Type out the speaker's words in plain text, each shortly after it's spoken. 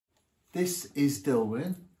This is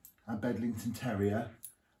Dilwyn, our Bedlington Terrier,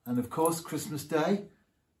 and of course Christmas Day,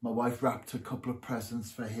 my wife wrapped a couple of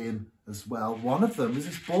presents for him as well. One of them is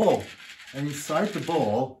this ball, and inside the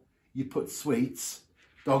ball you put sweets,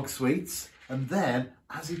 dog sweets, and then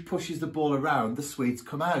as he pushes the ball around, the sweets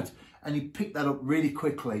come out, and he picked that up really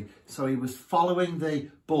quickly. So he was following the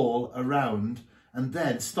ball around and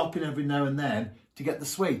then stopping every now and then to get the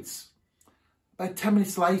sweets. About 10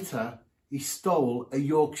 minutes later, he stole a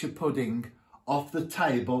Yorkshire pudding off the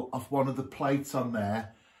table, off one of the plates on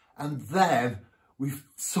there. And then we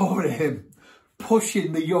saw him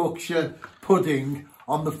pushing the Yorkshire pudding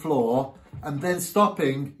on the floor and then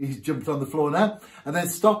stopping, he's jumped on the floor now, and then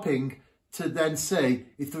stopping to then see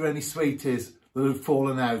if there were any sweeties that had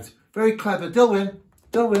fallen out. Very clever.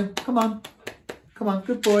 Dilwyn, come on. Come on,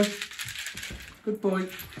 good boy. Good boy.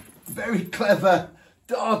 Very clever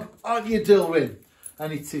dog, aren't you, Dilwyn?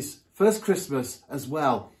 And it's his first Christmas as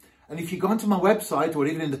well. And if you go onto my website or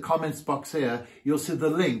even in the comments box here, you'll see the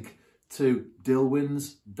link to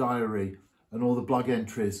Dilwyn's diary and all the blog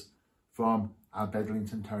entries from our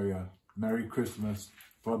Bedlington Terrier. Merry Christmas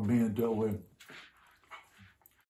from me and Dilwyn.